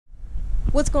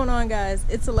What's going on, guys?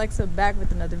 It's Alexa back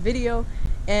with another video,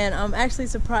 and I'm actually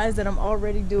surprised that I'm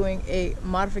already doing a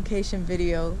modification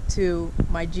video to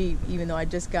my Jeep, even though I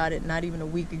just got it not even a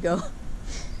week ago.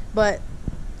 But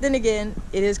then again,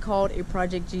 it is called a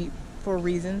Project Jeep for a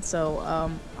reason. So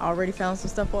I already found some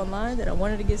stuff online that I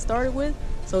wanted to get started with,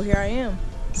 so here I am.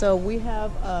 So we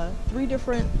have 3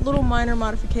 different little minor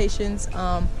modifications.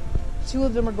 2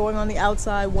 of them are going on the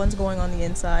outside, 1's going on the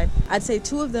inside. I'd say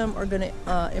 2 of them are going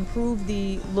to improve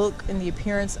the look and the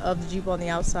appearance of the Jeep on the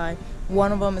outside.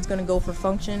 1 of them is going to go for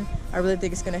function. I really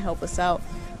think it's going to help us out.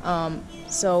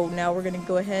 So now we're going to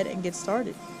go ahead and get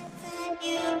started.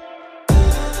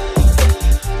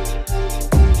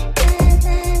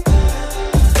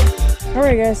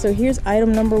 Alright guys, so here's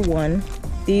item number 1.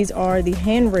 These are the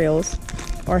handrails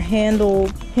or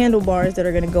handlebars that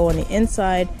are going to go on the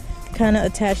inside, kind of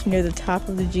attached near the top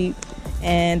of the Jeep,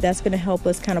 and that's going to help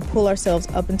us kind of pull ourselves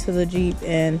up into the Jeep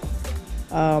and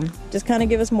just kind of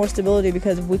give us more stability,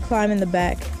 because if we climb in the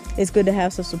back, it's good to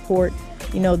have some support.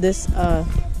 You know, this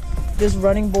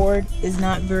running board is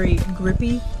not very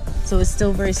grippy, so it's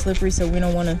still very slippery, so we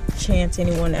don't want to chance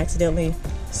anyone accidentally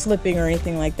slipping or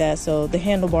anything like that. So the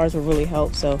handlebars will really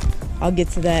help, so I'll get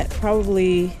to that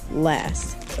probably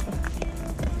last.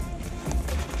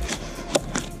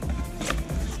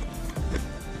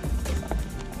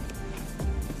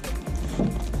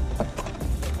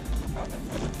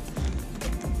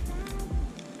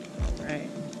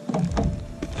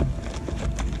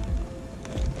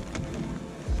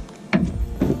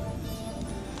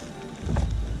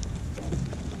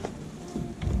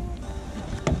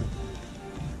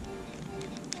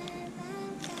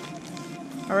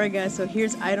 Alright guys, so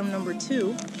here's item number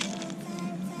 2.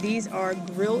 These are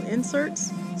grill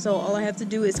inserts. So all I have to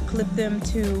do is clip them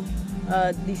to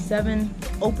the 7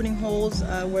 opening holes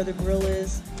where the grill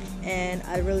is, and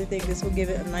I really think this will give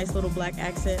it a nice little black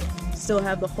accent. Still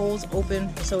have the holes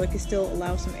open so it can still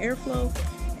allow some airflow,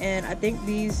 and I think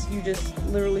these, you just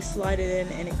literally slide it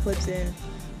in and it clips in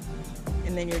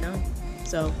and then you're done.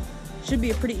 So should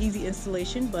be a pretty easy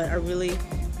installation, but I really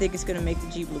think it's going to make the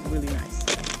Jeep look really nice.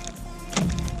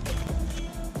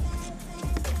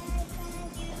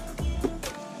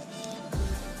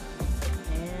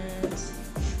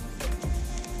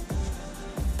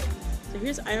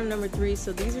 Here's item number 3.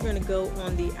 So these are going to go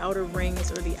on the outer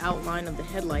rings or the outline of the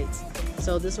headlights.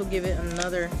 So this will give it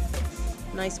another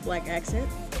nice black accent.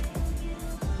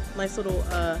 Nice little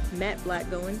matte black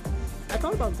going. I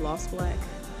thought about gloss black,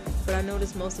 but I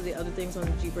noticed most of the other things on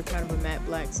the Jeep are kind of a matte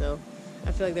black, so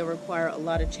I feel like they require a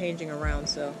lot of changing around.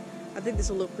 So I think this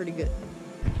will look pretty good.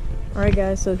 Alright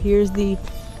guys, so here's the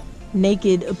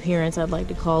naked appearance, I'd like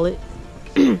to call it.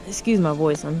 Excuse my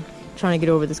voice, I'm trying to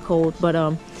get over this cold, but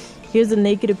here's the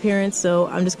naked appearance. So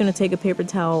I'm just going to take a paper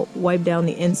towel, wipe down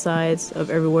the insides of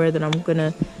everywhere that I'm going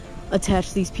to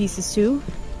attach these pieces to.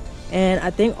 And I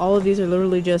think all of these are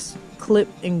literally just clip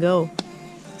and go.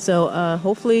 So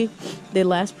hopefully they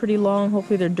last pretty long.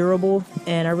 Hopefully they're durable.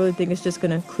 And I really think it's just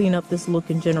going to clean up this look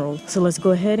in general. So let's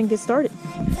go ahead and get started.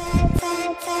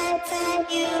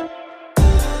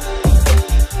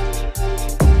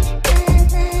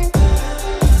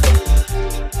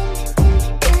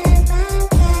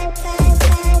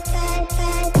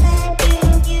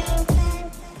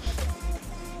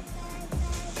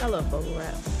 I love bubble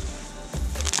wrap.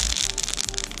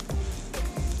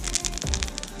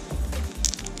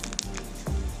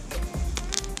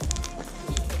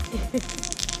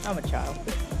 I'm a child.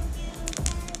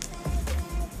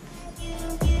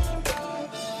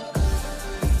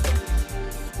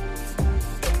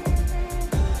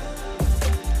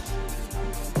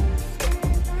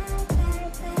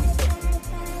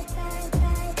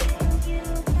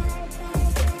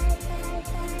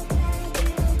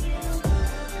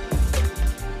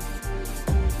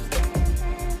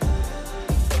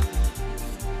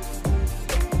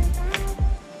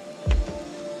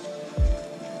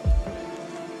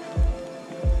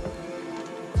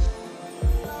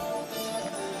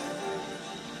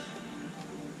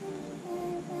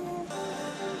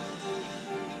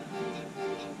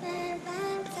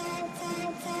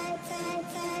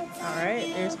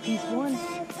 Alright, there's piece 1.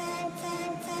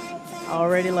 I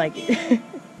already like it.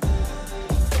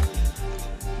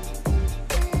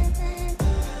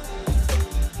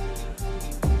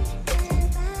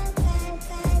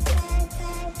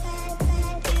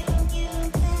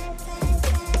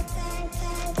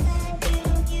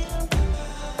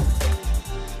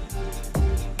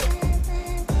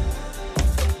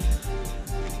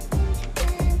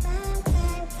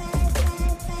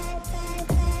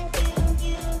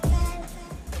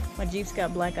 My Jeep's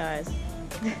got black eyes.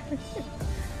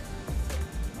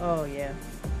 Oh yeah,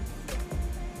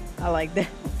 I like that.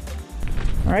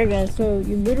 All right guys, so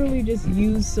you literally just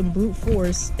use some brute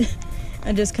force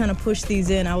and just kind of push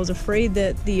these in. I was afraid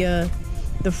that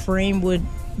the frame would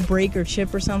break or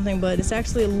chip or something, but it's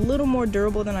actually a little more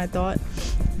durable than I thought.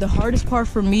 The hardest part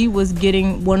for me was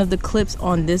getting one of the clips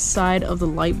on this side of the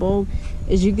light bulb.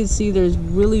 As you can see, there's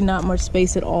really not much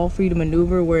space at all for you to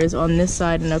maneuver, whereas on this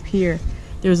side and up here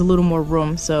there's a little more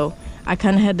room. So I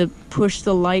kind of had to push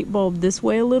the light bulb this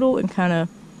way a little and kind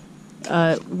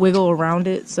of wiggle around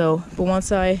it. So, but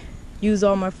once I used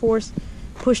all my force,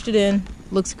 pushed it in,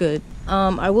 looks good.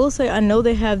 I will say, I know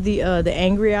they have the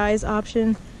angry eyes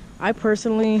option. I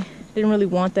personally didn't really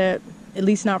want that, at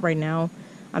least not right now.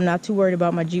 I'm not too worried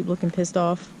about my Jeep looking pissed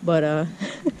off, but I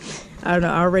don't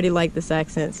know, I already like this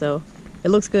accent, so it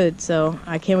looks good. So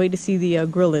I can't wait to see the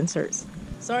grill inserts.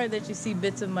 Sorry that you see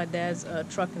bits of my dad's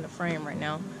truck in the frame right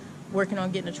now. Working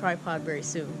on getting a tripod very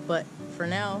soon, but for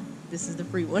now, this is the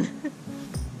free one.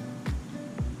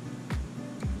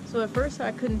 So at first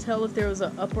I couldn't tell if there was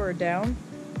an up or a down,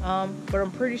 but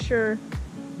I'm pretty sure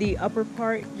the upper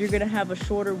part, you're gonna have a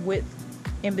shorter width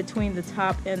in between the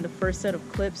top and the first set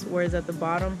of clips, whereas at the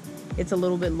bottom, it's a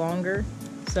little bit longer.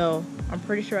 So I'm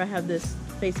pretty sure I have this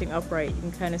facing upright. You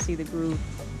can kind of see the groove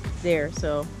there.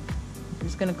 So I'm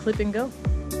just gonna clip and go.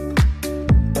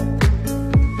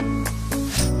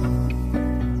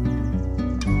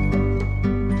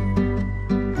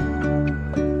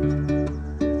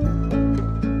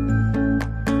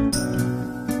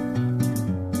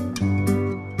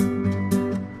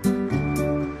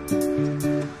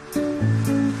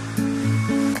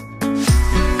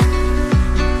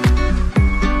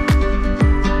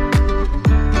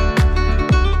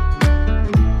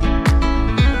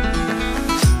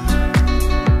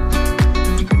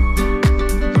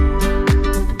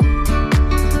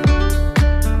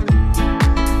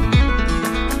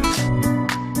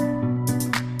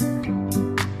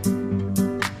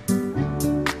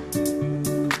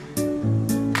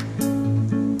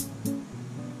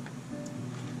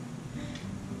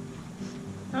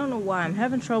 I'm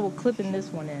having trouble clipping this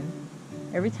one in.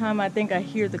 Every time I think I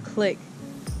hear the click,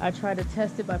 I try to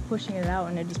test it by pushing it out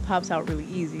and it just pops out really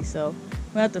easy. So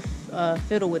I'm gonna have to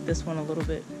fiddle with this one a little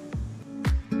bit.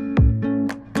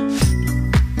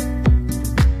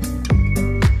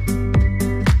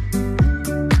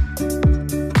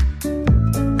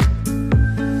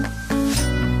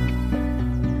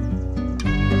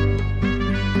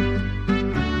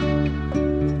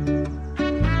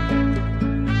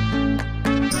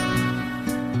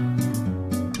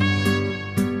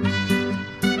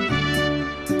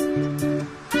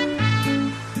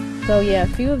 So yeah, a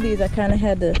few of these I kind of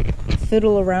had to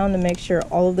fiddle around to make sure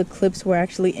all of the clips were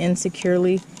actually in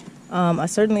securely. I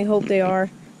certainly hope they are.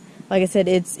 Like I said,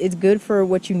 it's good for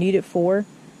what you need it for.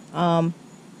 I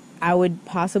would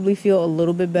possibly feel a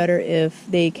little bit better if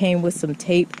they came with some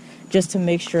tape just to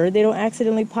make sure they don't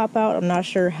accidentally pop out. I'm not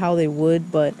sure how they would,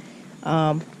 but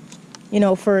you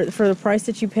know, for the price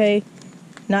that you pay,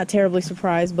 not terribly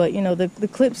surprised. But you know, the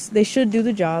clips, they should do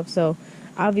the job. So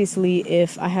obviously,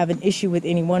 if I have an issue with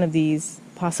any one of these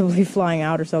possibly flying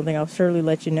out or something, I'll surely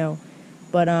let you know.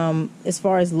 But as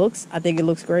far as looks, I think it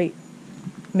looks great.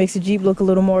 Makes the Jeep look a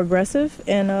little more aggressive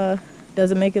and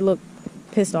doesn't make it look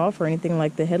pissed off or anything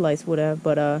like the headlights would have.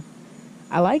 But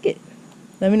I like it.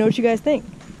 Let me know what you guys think.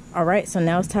 All right, so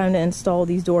now it's time to install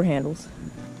these door handles.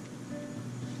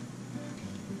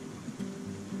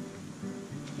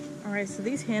 All right, so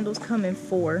these handles come in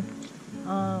 4.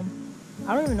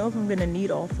 I don't even know if I'm gonna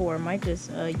need all 4. I might just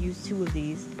use 2 of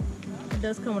these. It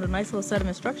does come with a nice little set of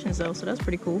instructions though, so that's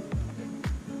pretty cool.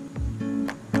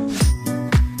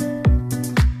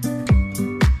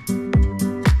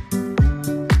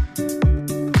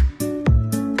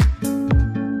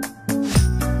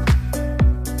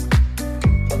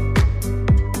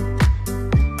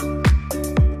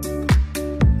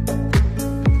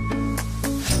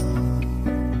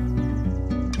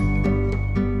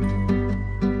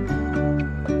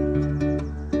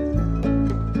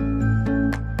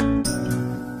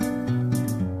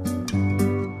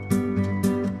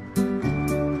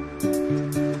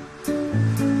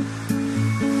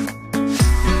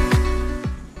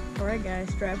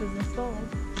 Strap is installed.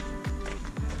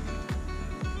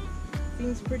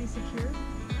 Seems pretty secure.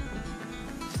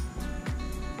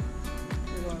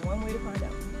 There's only one way to find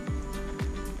out.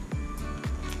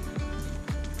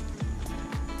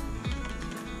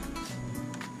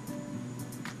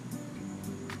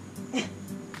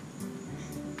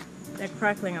 That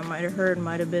crackling I might have heard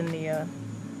might have been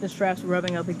the straps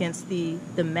rubbing up against the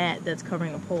mat that's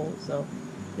covering the pole. So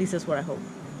at least that's what I hope.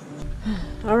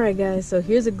 Alright guys, so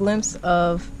here's a glimpse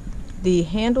of the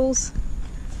handles.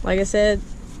 Like I said,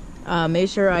 made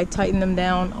sure I tighten them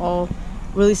down all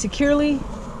really securely.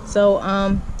 So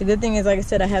the good thing is, like I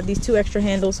said, I have these 2 extra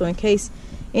handles, so in case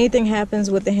anything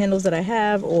happens with the handles that I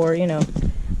have, or you know,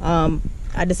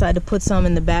 I decide to put some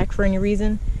in the back for any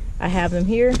reason, I have them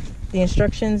here. The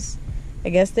instructions, I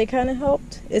guess they kind of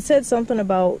helped. It said something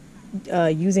about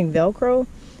using Velcro.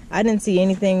 I didn't see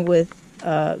anything with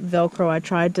Velcro. I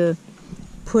tried to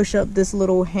push up this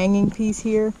little hanging piece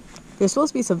here. There's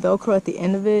supposed to be some Velcro at the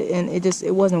end of it, and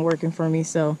it wasn't working for me.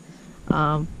 So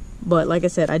but like I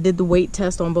said, I did the weight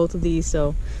test on both of these,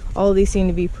 so all of these seem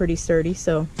to be pretty sturdy.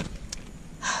 So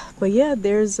but yeah,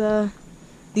 there's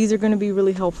these are going to be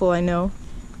really helpful, I know.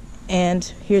 And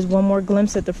here's one more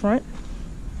glimpse at the front.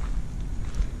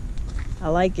 I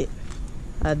like it.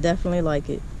 I definitely like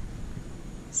it.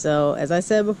 So as I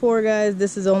said before guys,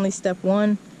 this is only step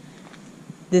 1.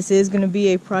 This is going to be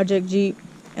a project Jeep,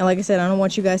 and like I said, I don't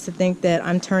want you guys to think that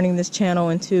I'm turning this channel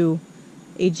into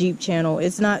a Jeep channel.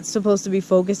 It's not supposed to be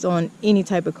focused on any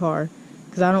type of car,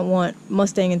 because I don't want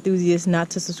Mustang enthusiasts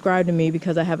not to subscribe to me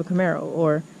because I have a Camaro,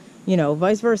 or you know,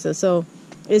 vice versa. So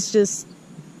it's just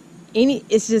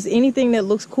anything that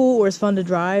looks cool or is fun to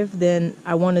drive, then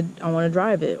I want to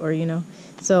drive it, or you know.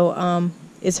 So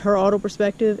it's her auto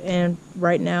perspective, and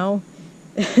right now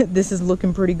this is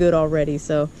looking pretty good already.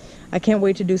 So I can't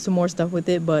wait to do some more stuff with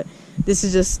it, but this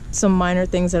is just some minor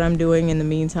things that I'm doing in the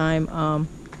meantime.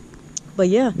 But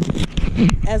yeah,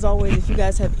 as always, if you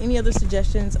guys have any other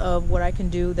suggestions of what I can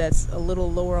do that's a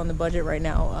little lower on the budget right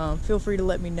now, feel free to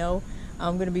let me know.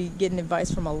 I'm going to be getting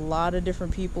advice from a lot of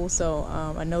different people, so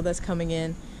I know that's coming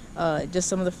in. Just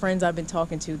some of the friends I've been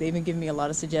talking to, they've been giving me a lot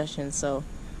of suggestions, so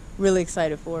really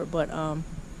excited for it. But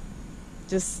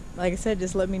just like I said,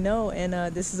 just let me know,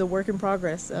 and this is a work in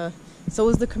progress. So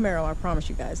is the Camaro, I promise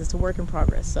you guys. It's a work in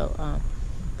progress. So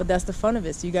but that's the fun of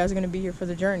it. So you guys are going to be here for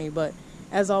the journey. But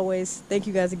as always, thank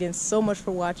you guys again so much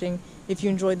for watching. If you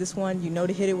enjoyed this one, you know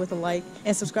to hit it with a like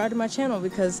and subscribe to my channel,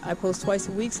 because I post twice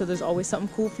a week, so there's always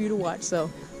something cool for you to watch. So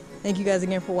thank you guys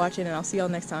again for watching, and I'll see y'all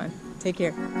next time. Take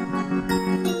care.